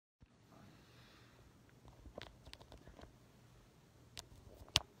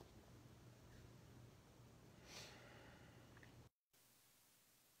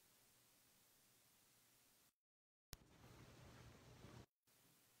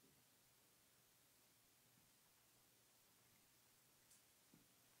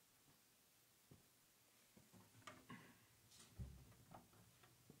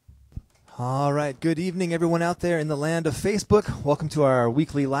All right, good evening, everyone out there in the land of Facebook. Welcome to our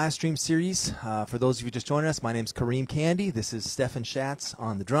weekly live stream series. For those of you just joining us, my name's Kareem Kandi. This is Stefan Schatz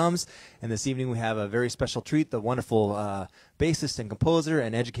on the drums. And this evening we have a very special treat. The wonderful bassist and composer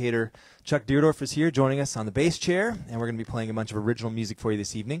and educator Chuck Deardorf is here joining us on the bass chair. And we're going to be playing a bunch of original music for you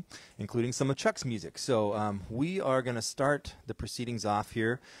this evening, including some of Chuck's music. So we are going to start the proceedings off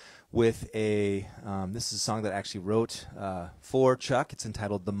here with this is a song that I actually wrote for Chuck. It's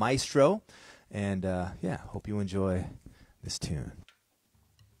entitled The Maestro. And yeah, hope you enjoy this tune.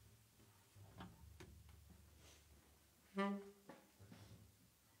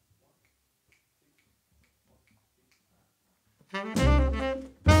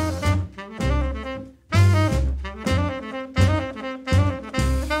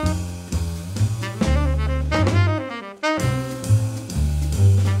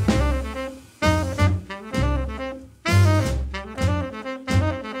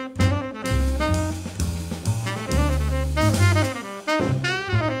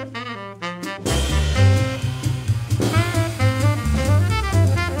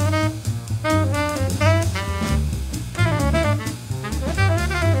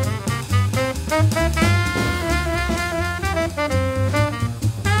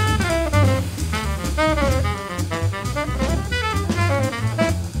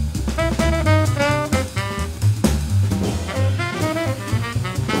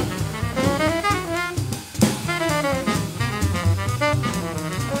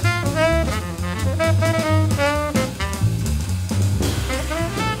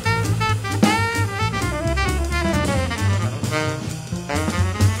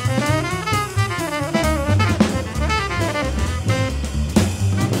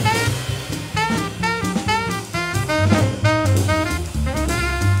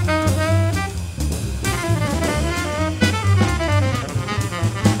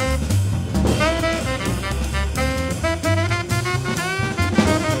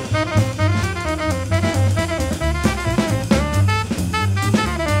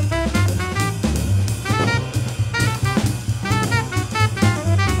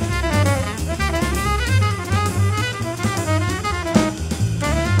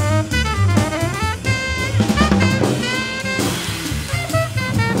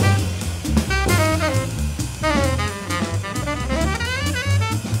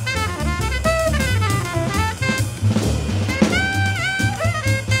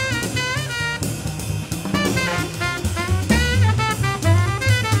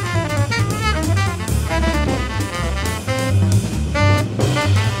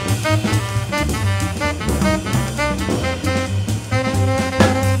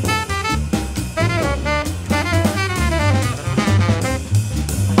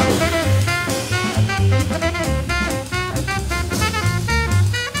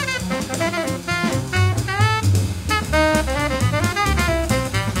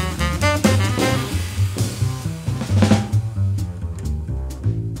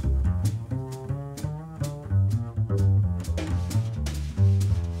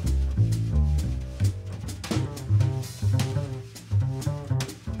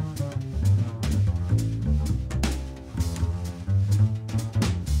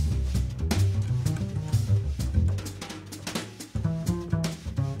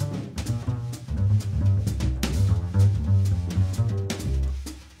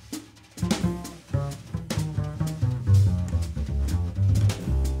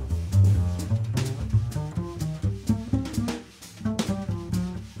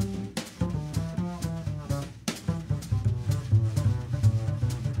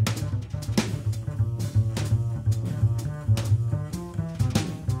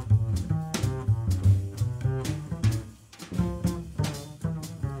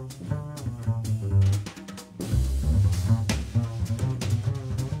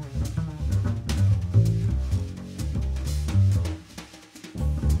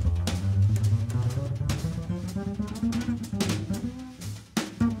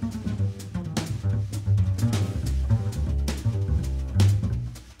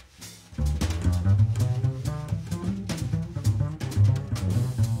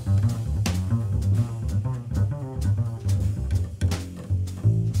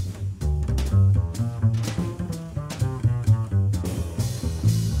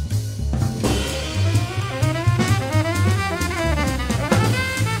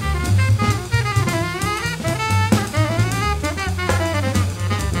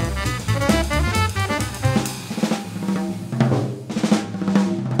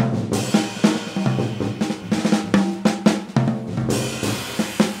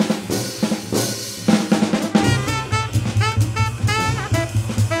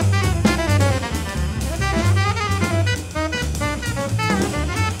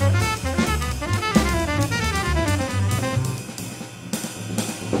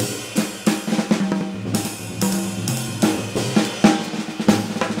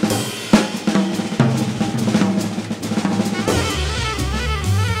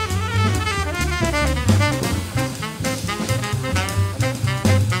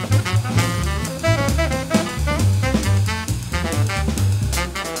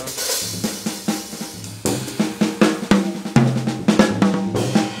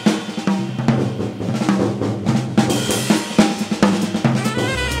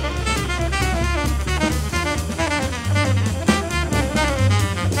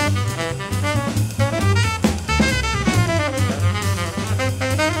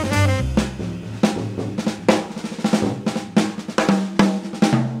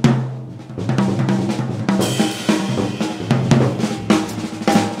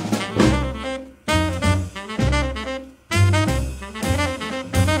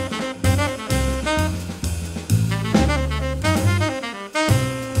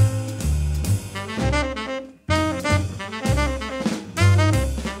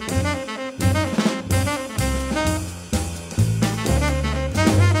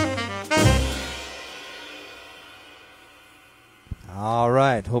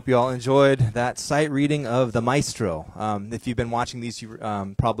 right. Hope you all enjoyed that sight reading of the Maestro. If you've been watching these, you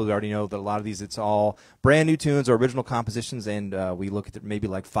probably already know that a lot of these, it's all brand new tunes or original compositions, and we look at it maybe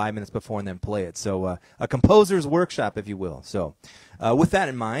like 5 minutes before and then play it. So a composer's workshop, if you will. So with that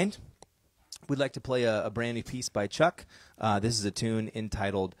in mind, we'd like to play a brand new piece by Chuck. This is a tune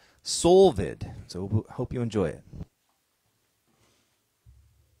entitled Solvid. So hope you enjoy it.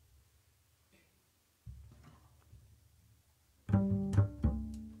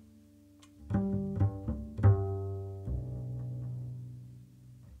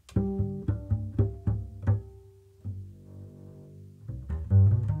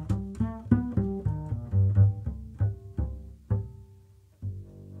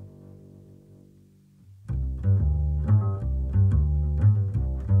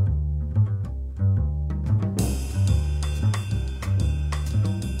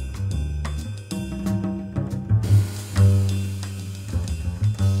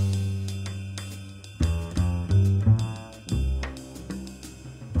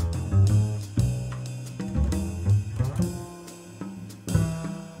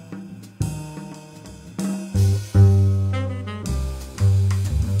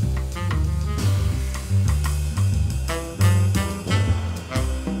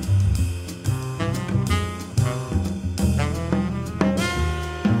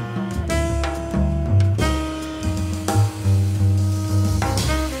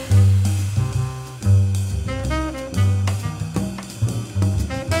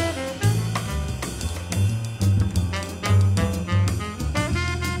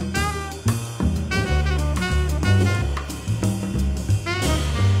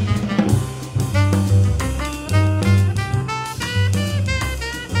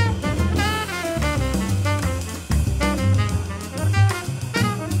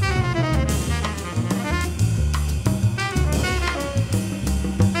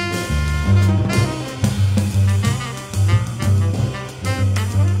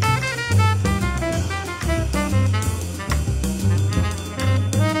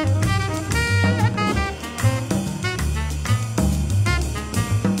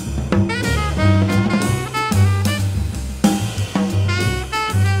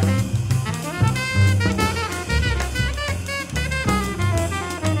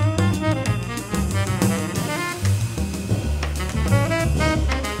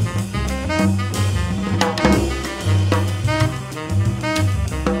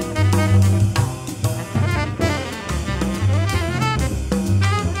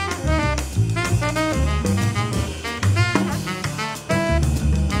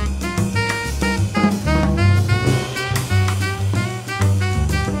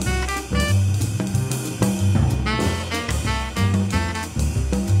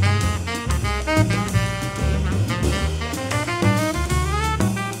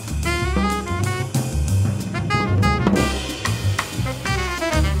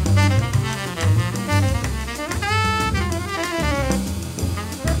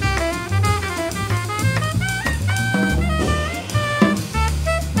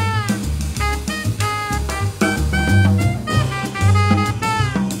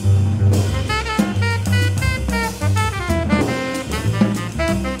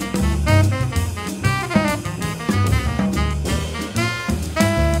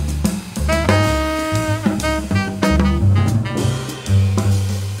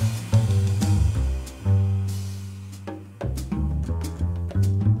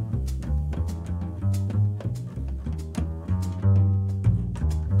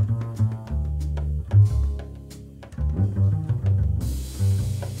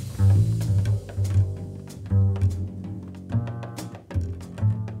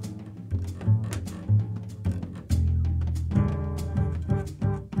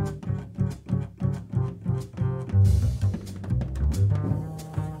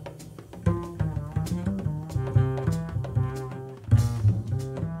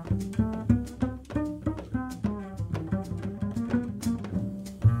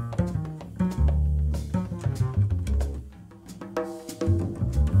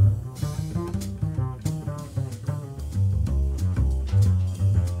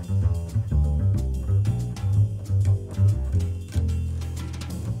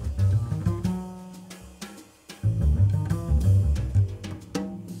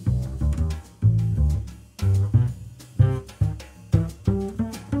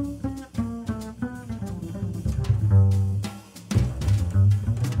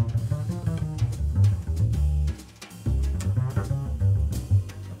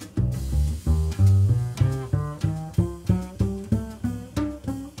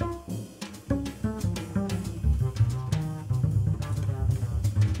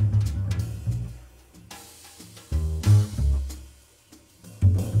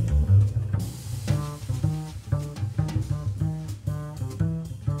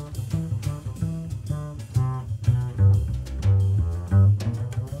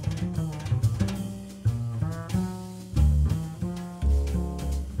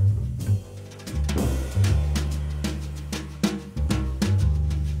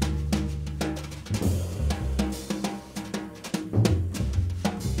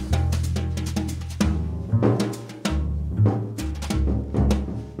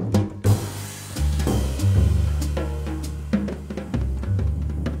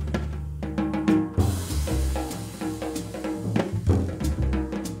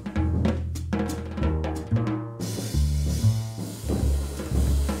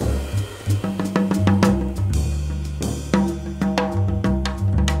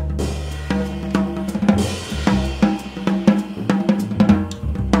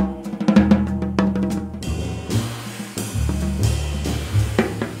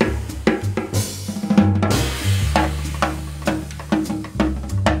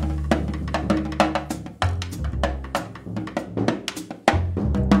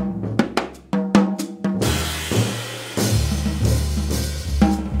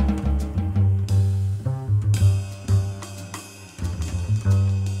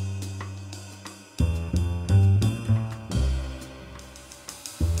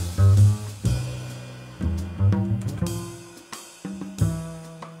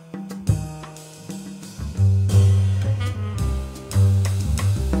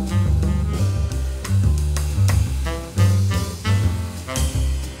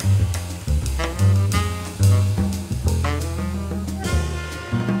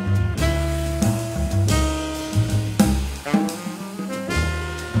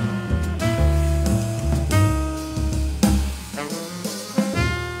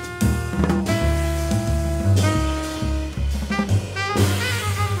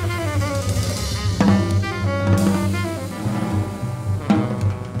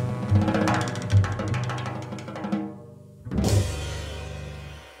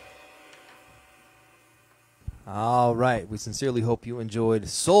 All right. We sincerely hope you enjoyed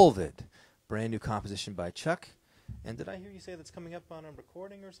Solvid, brand new composition by Chuck. And did I hear you say that's coming up on a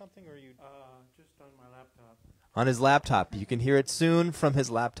recording or something? Or you just on my laptop. on his laptop. You can hear it soon from his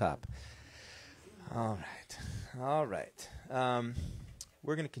laptop. All right. All right.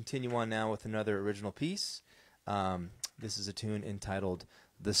 We're going to continue on now with another original piece. This is a tune entitled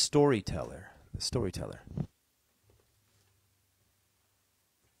The Storyteller. The Storyteller.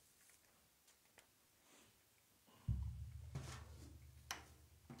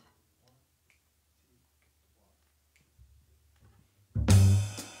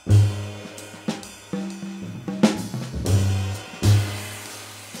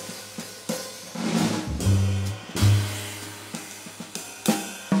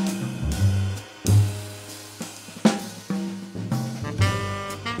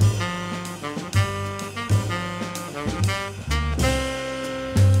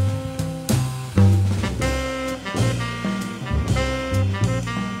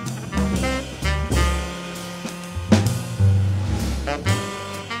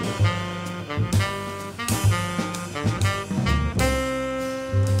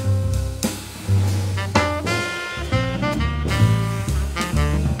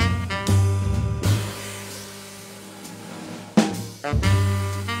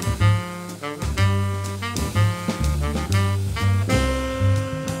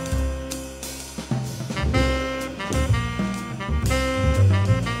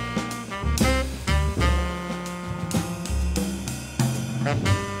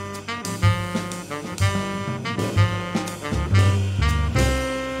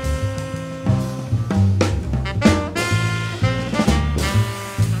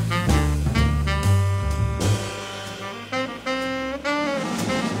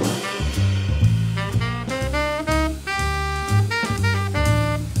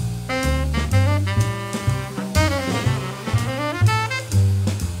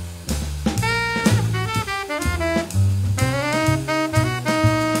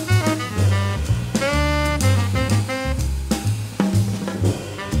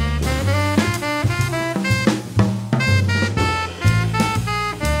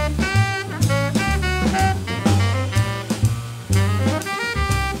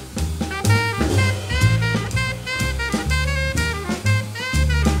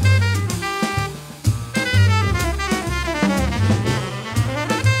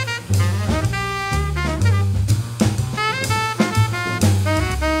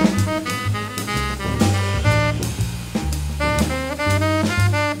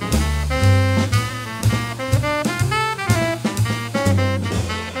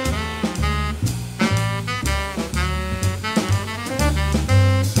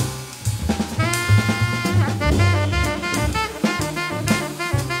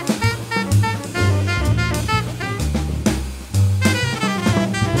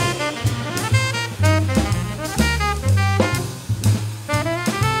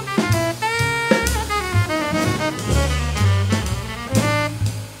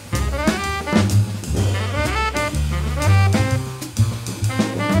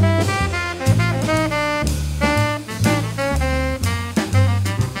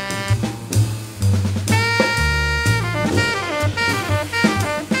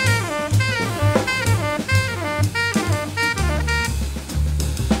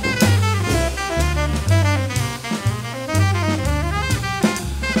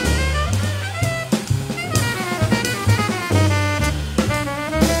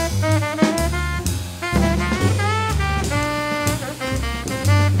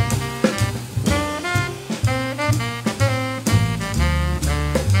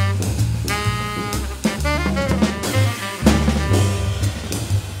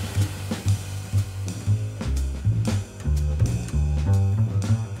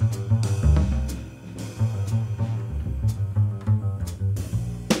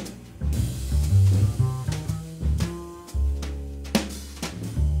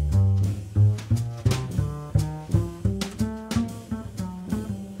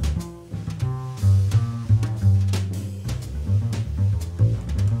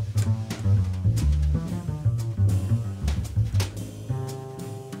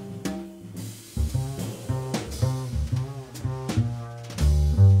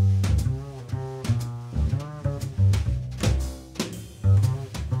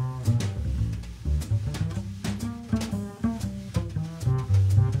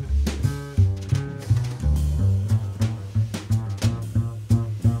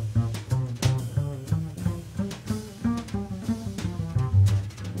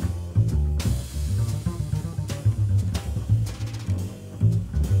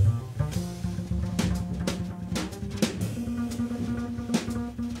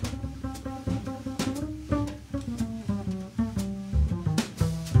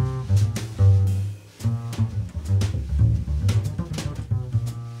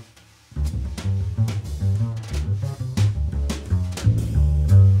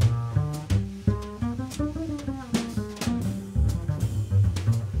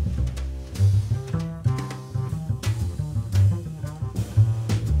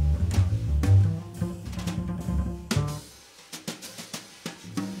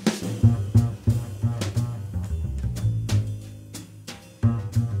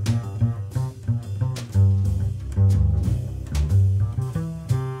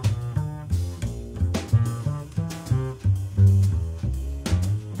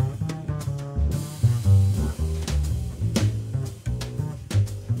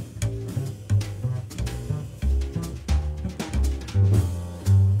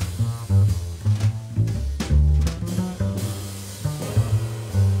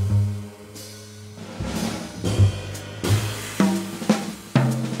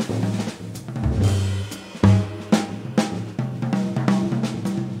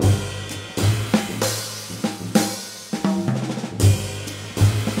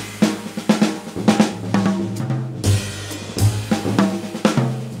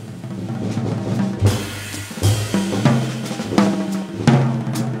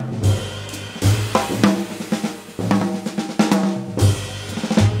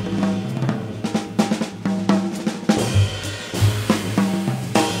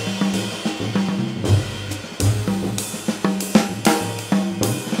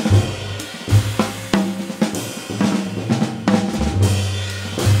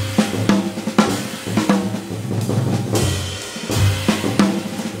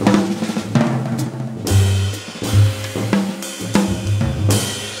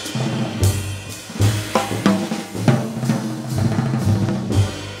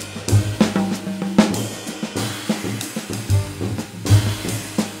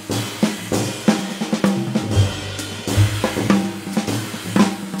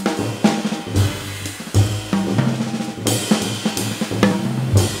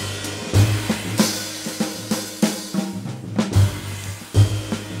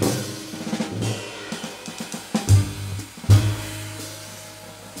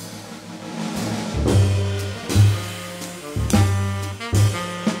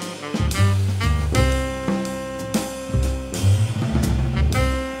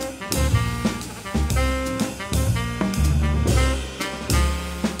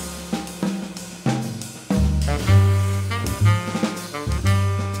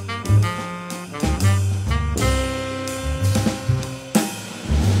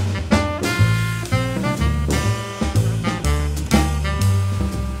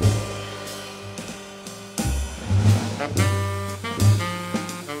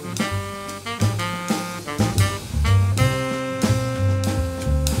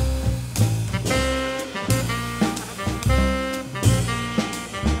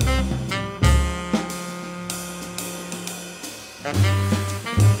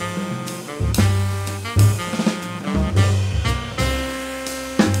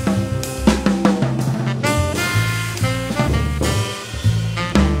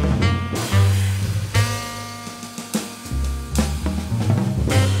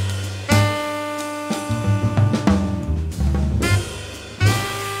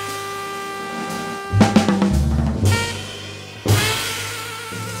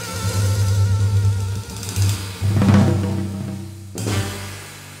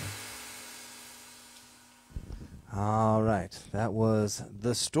 was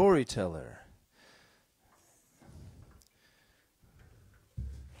The Storyteller.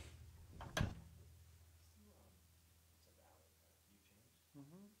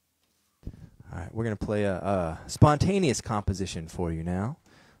 All right, we're going to play a spontaneous composition for you now.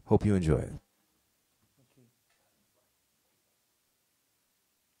 Hope you enjoy it.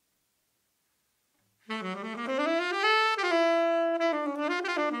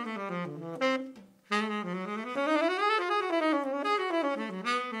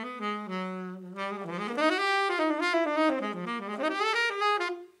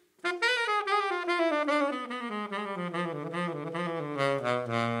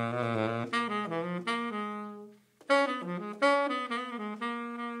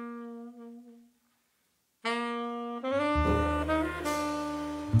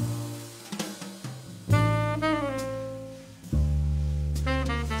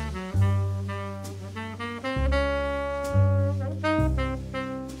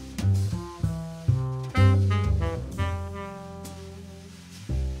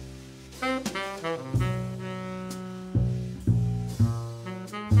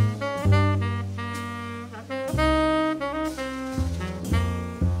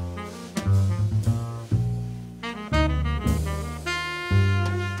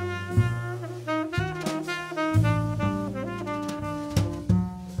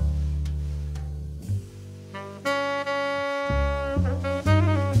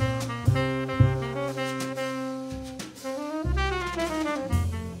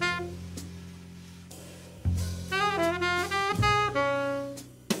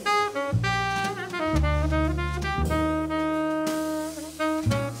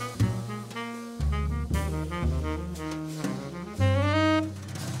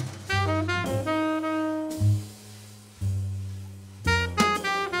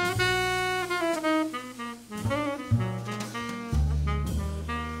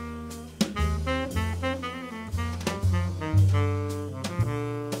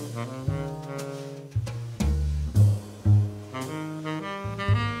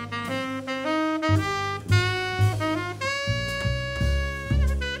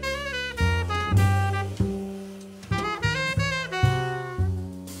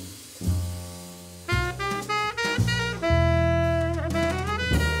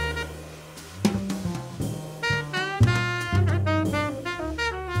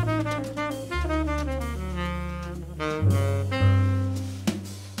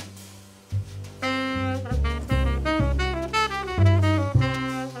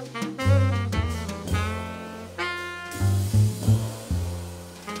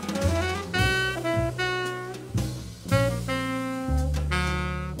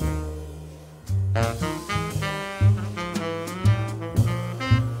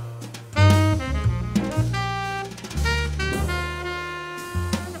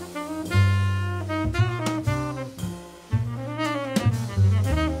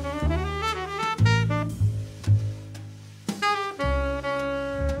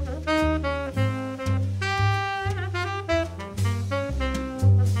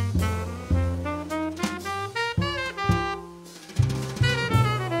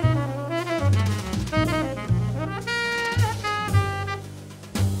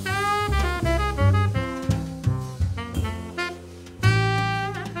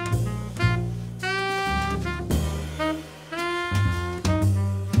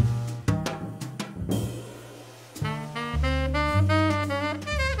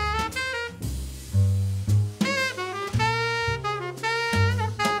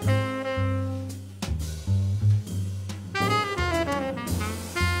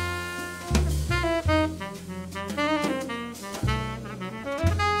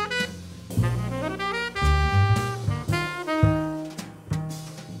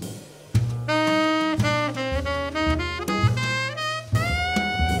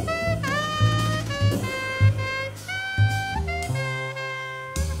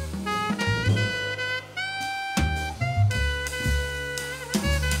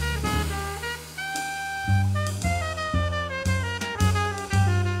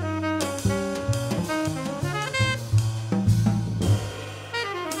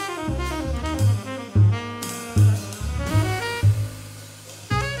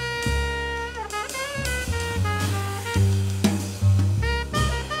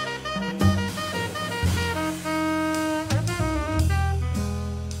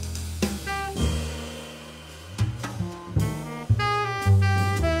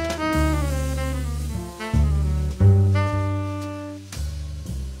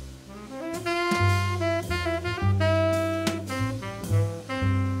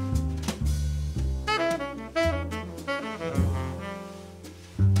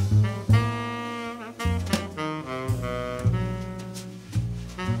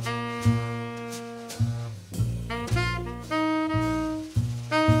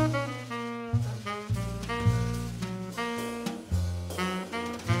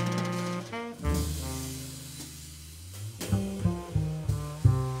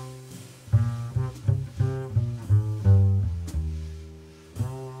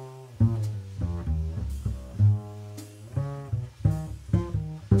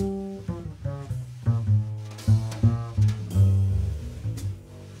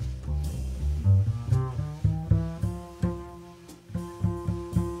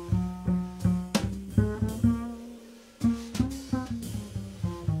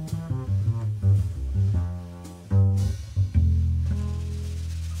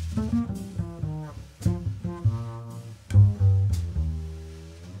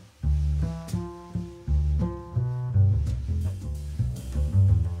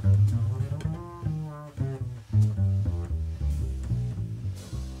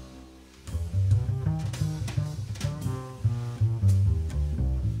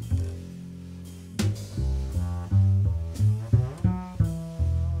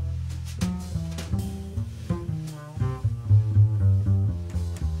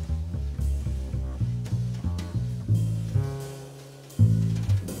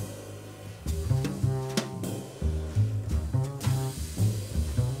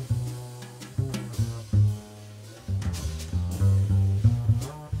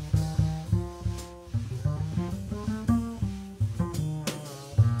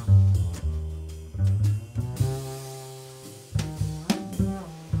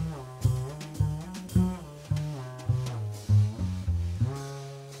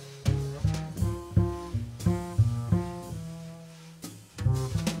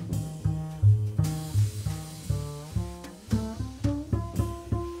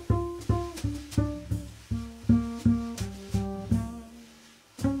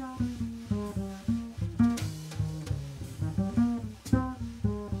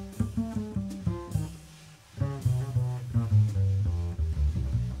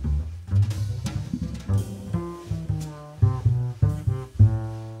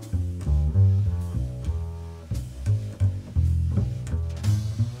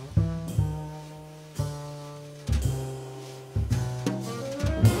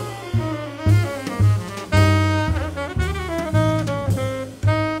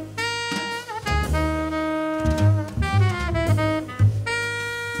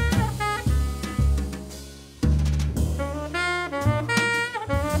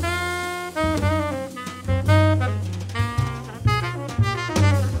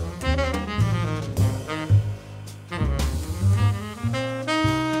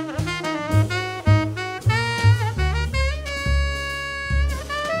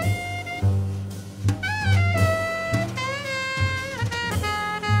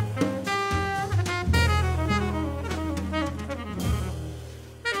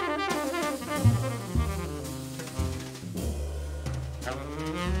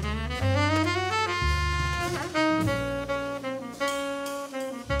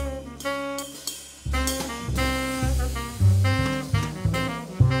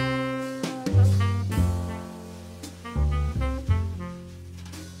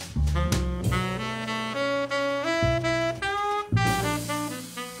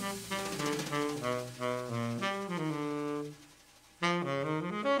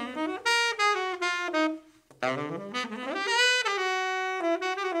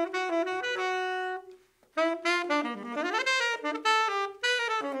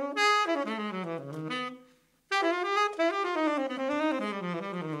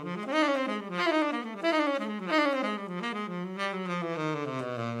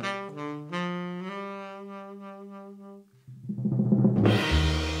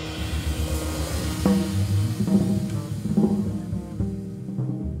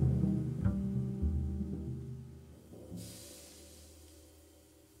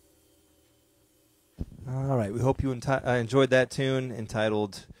 All right, we hope you enjoyed that tune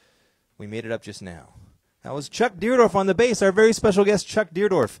entitled We Made It Up Just Now. That was Chuck Deardorf on the bass, our very special guest, Chuck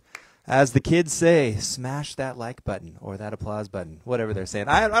Deardorf. As the kids say, smash that like button or that applause button, whatever they're saying.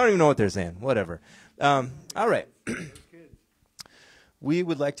 I don't even know what they're saying, whatever. All right. We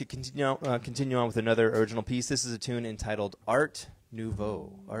would like to continue on with another original piece. This is a tune entitled Art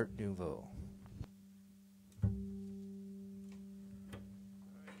Nouveau. Art Nouveau.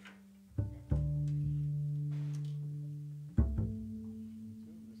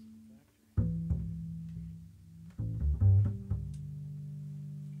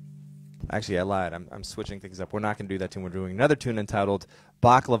 Actually, I lied. I'm switching things up. We're not going to do that tune. We're doing another tune entitled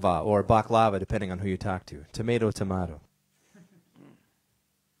Baklava, or Baklava, depending on who you talk to. Tomato, tomato.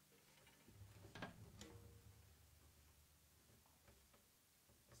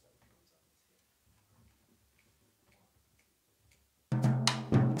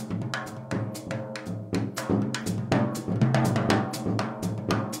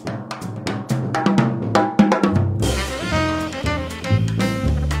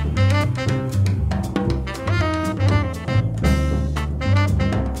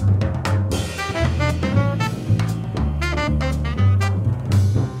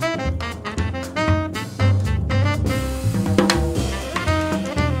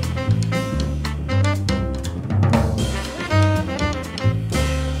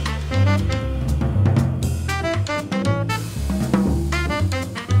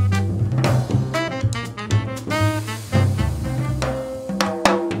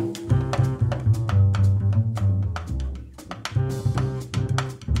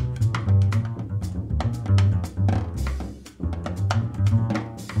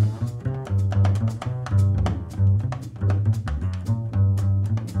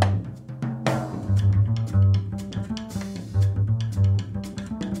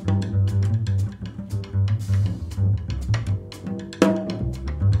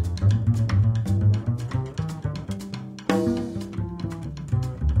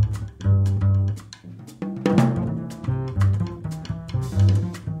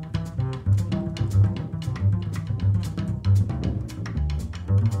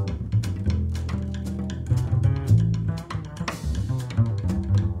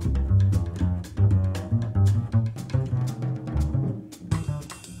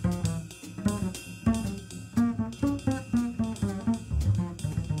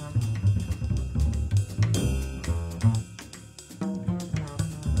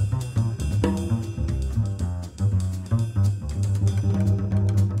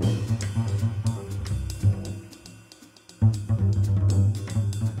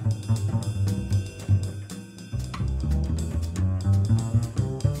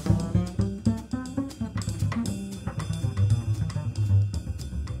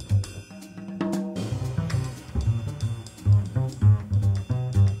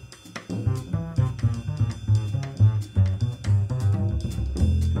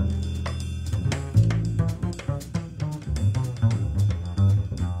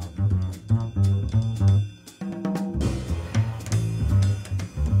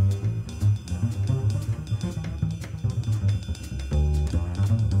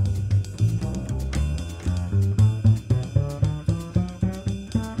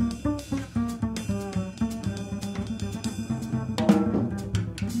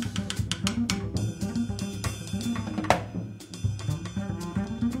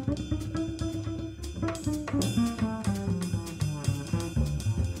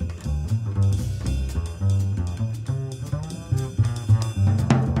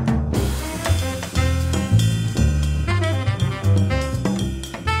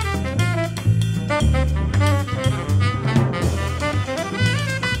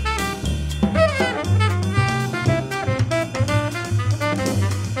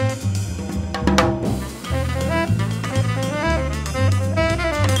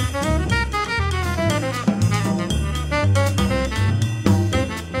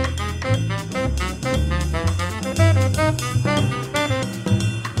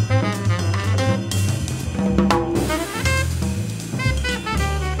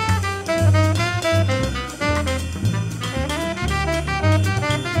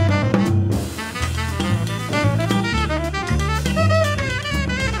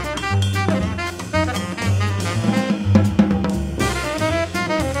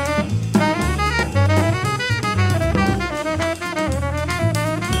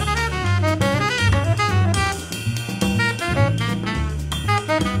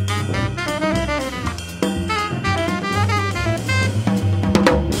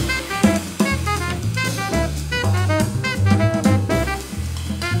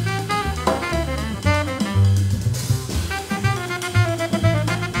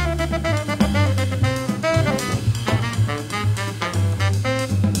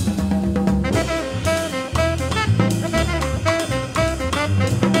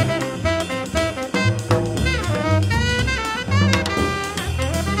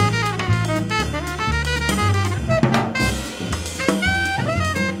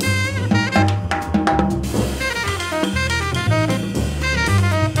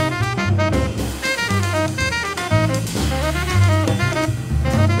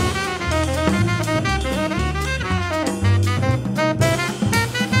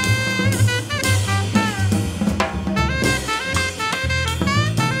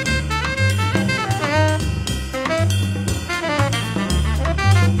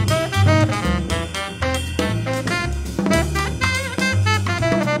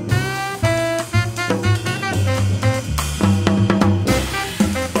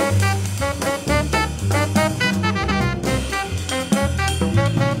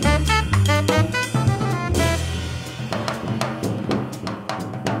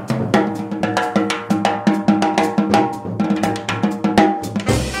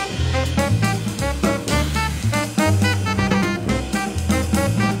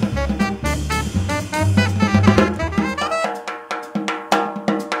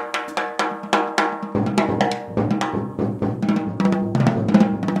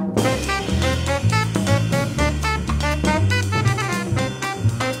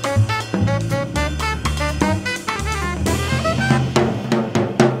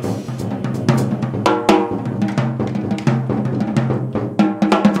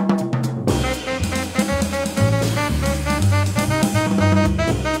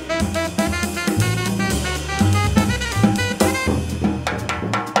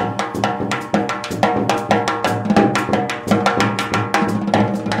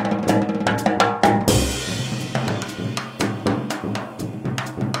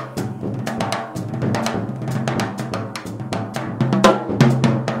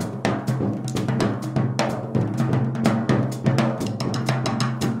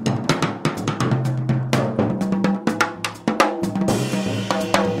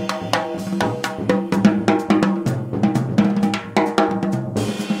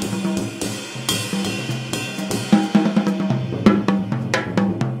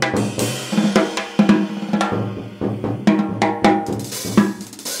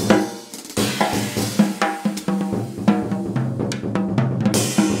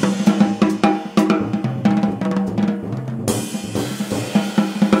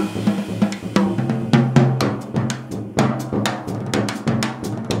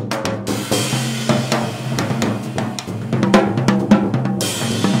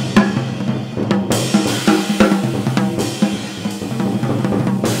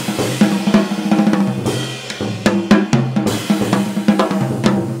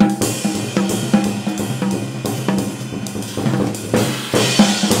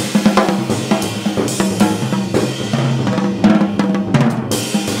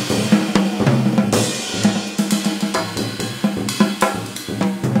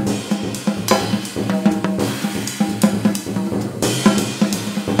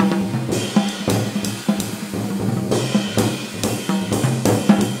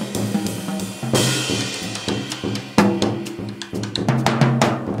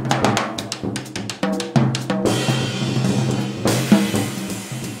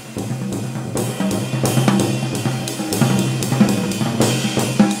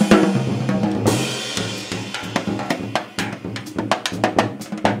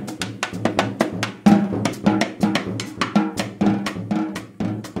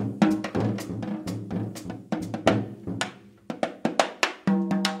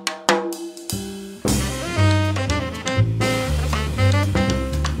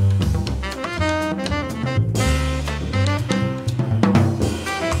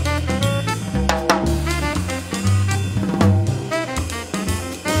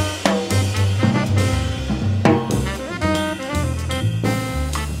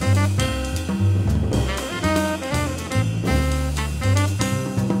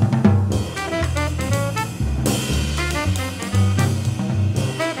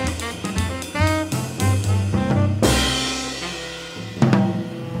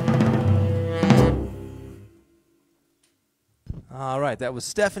 right, that was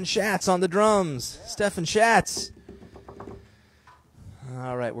Stefan Schatz on the drums. Stefan Schatz.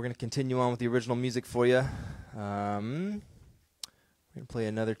 All right, we're going to continue on with the original music for you. We're going to play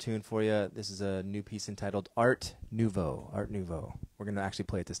another tune for you. This is a new piece entitled Art Nouveau. Art Nouveau. We're going to actually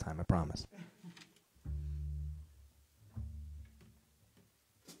play it this time, I promise.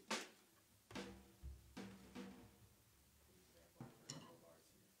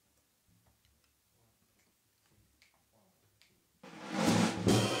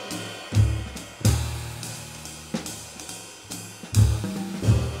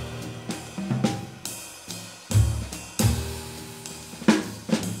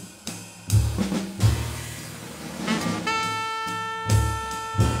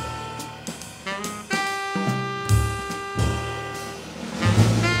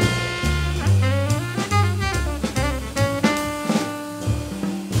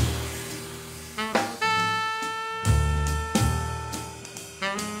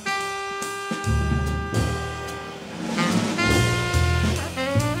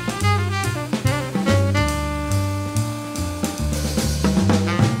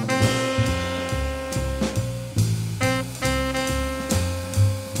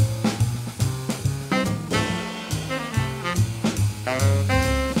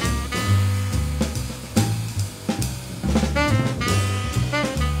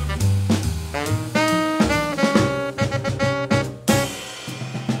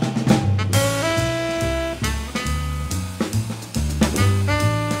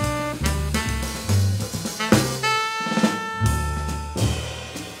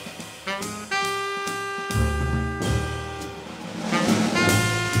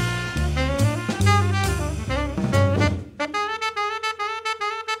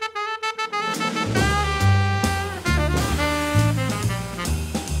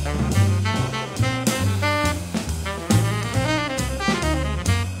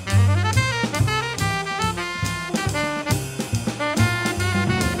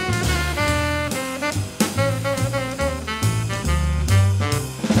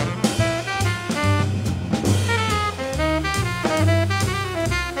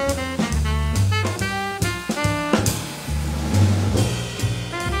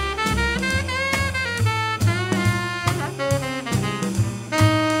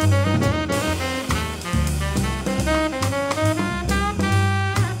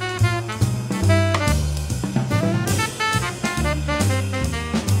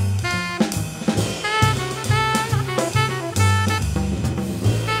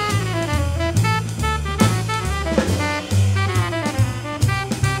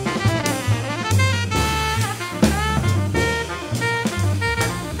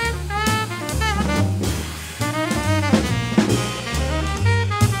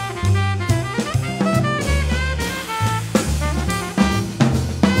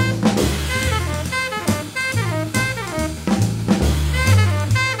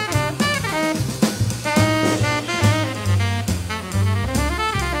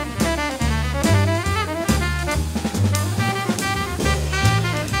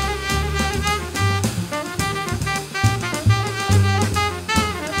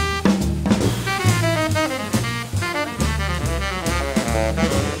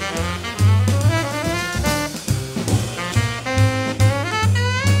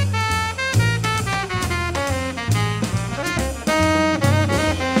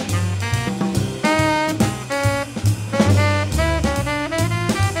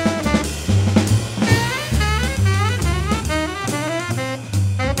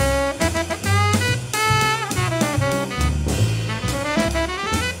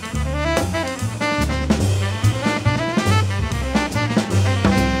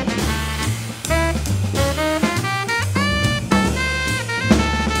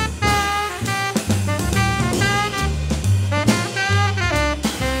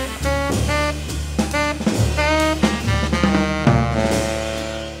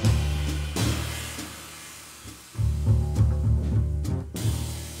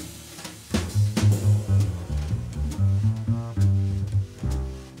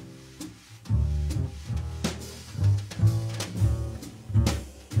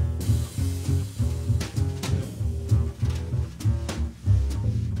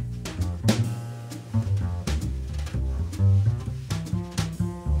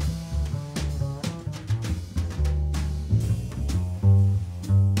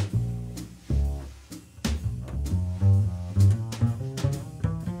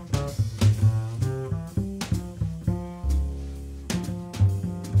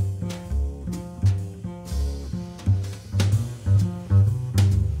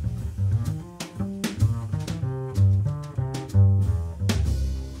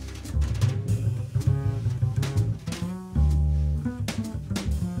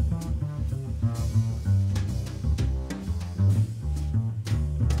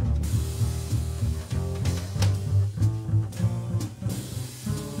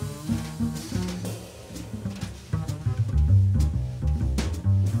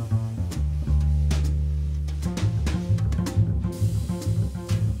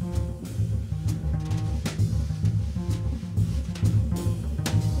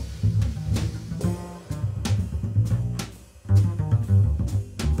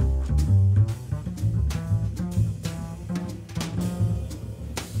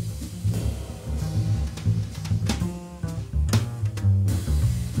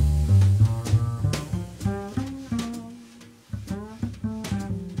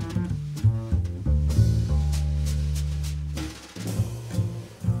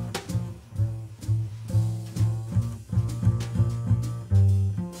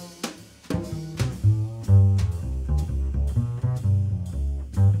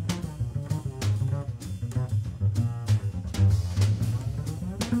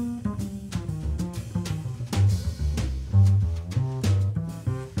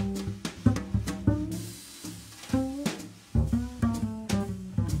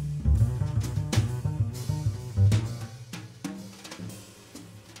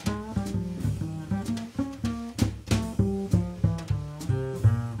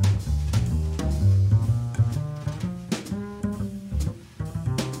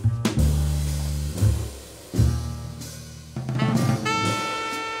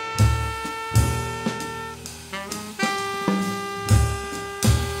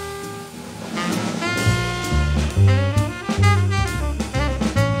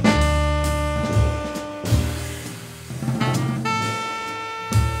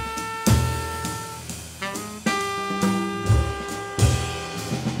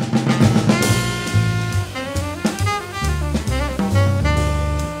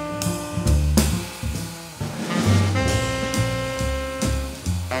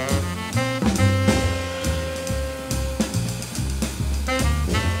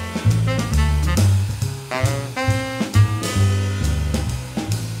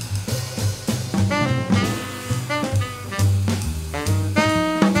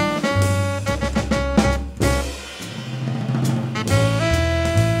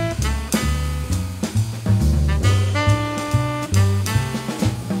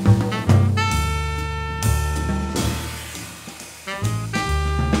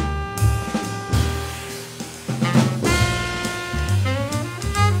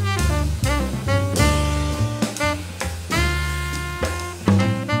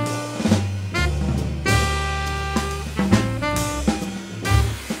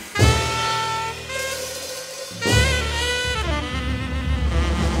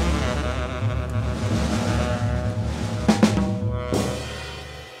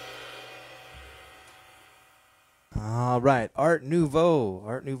 All right, Art Nouveau.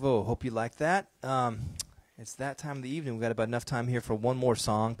 Art Nouveau. Hope you like that. It's that time of the evening. We've got about enough time here for one more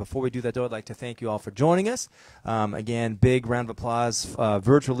song. Before we do that, though, I'd like to thank you all for joining us. Again, big round of applause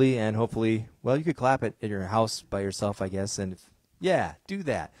virtually, and hopefully, well, you could clap it at your house by yourself, I guess. And yeah, do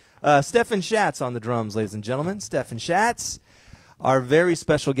that. Stefan Schatz on the drums, ladies and gentlemen. Stefan Schatz. Our very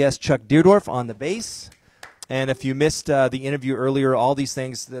special guest, Chuck Deardorf, on the bass. And if you missed the interview earlier, all these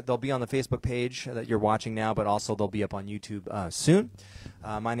things, they'll be on the Facebook page that you're watching now, but also they'll be up on YouTube soon.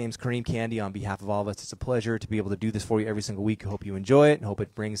 My name's Kareem Kandi. On behalf of all of us, it's a pleasure to be able to do this for you every single week. I hope you enjoy it and hope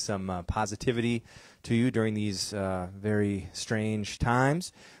it brings some positivity to you during these very strange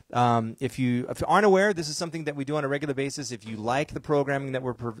times. If you aren't aware, this is something that we do on a regular basis. If you like the programming that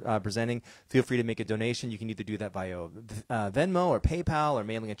we're presenting, feel free to make a donation. You can either do that via Venmo or PayPal or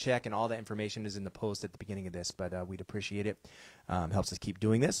mailing a check, and all that information is in the post at the beginning of this, but we'd appreciate it. Helps us keep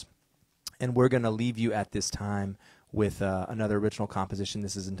doing this. And we're going to leave you at this time with another original composition.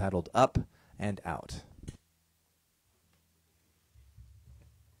 This is entitled Up and Out.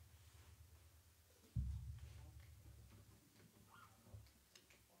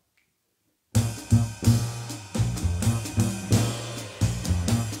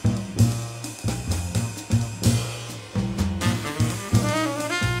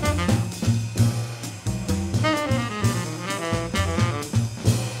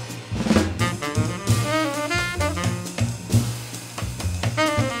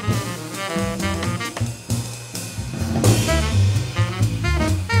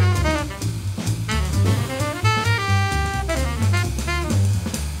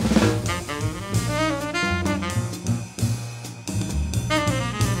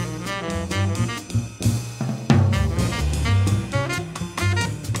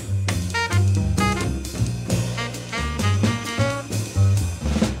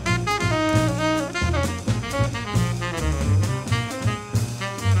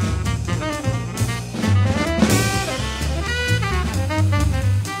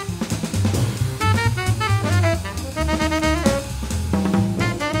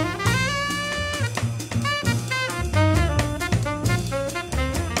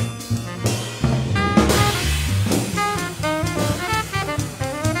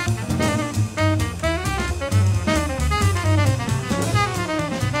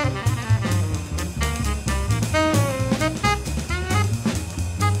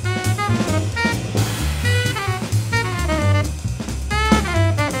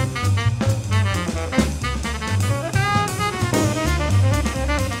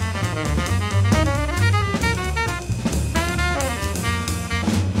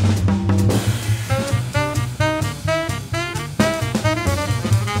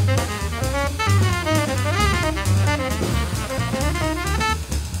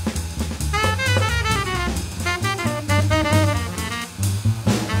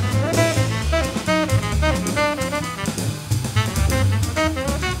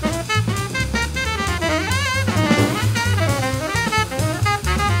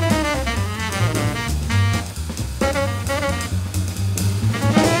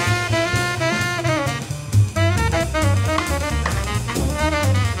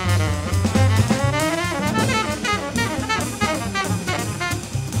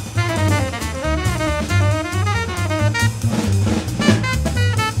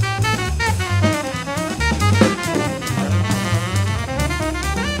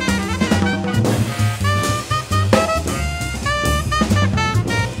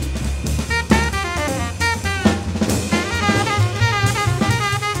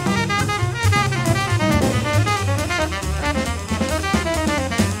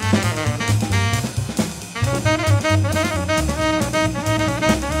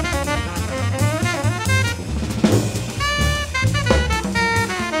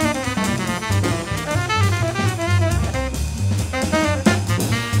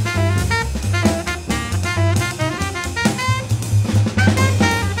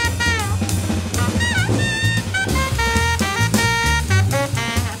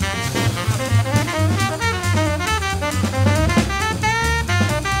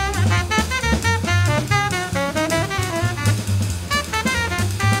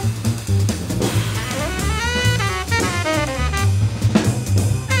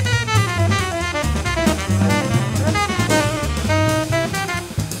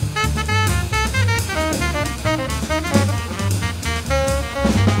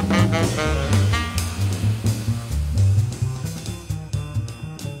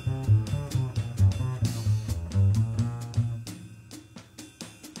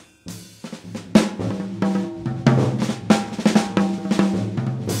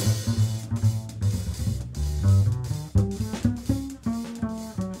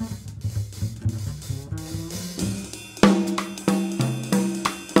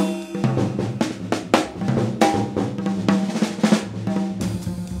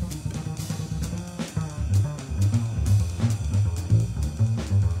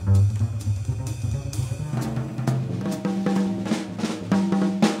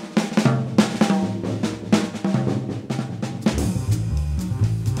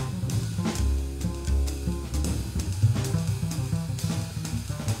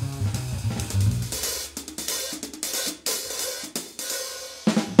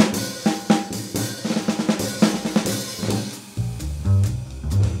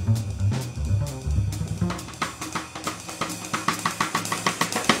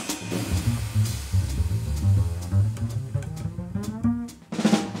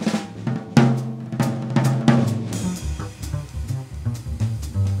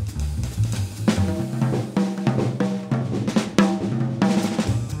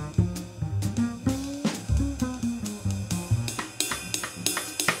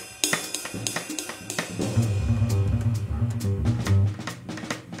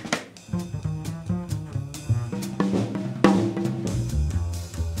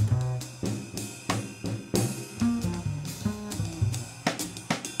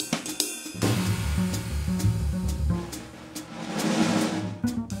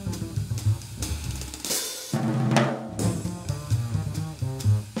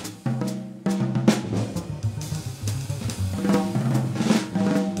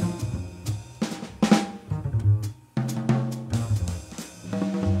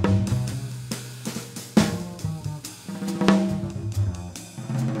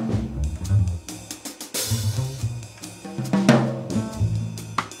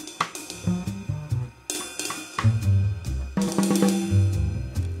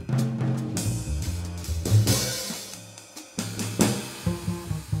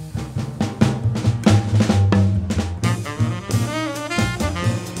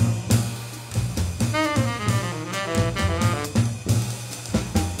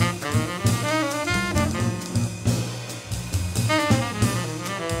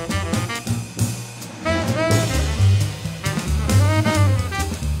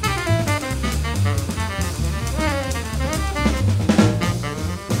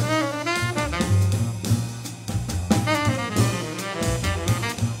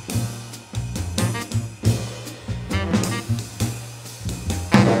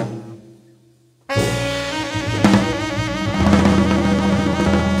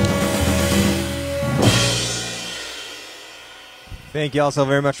 Thank you all so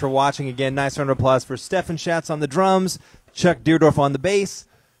very much for watching. Again, nice round of applause for Stefan Schatz on the drums, Chuck Deardorf on the bass.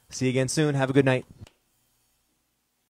 See you again soon. Have a good night.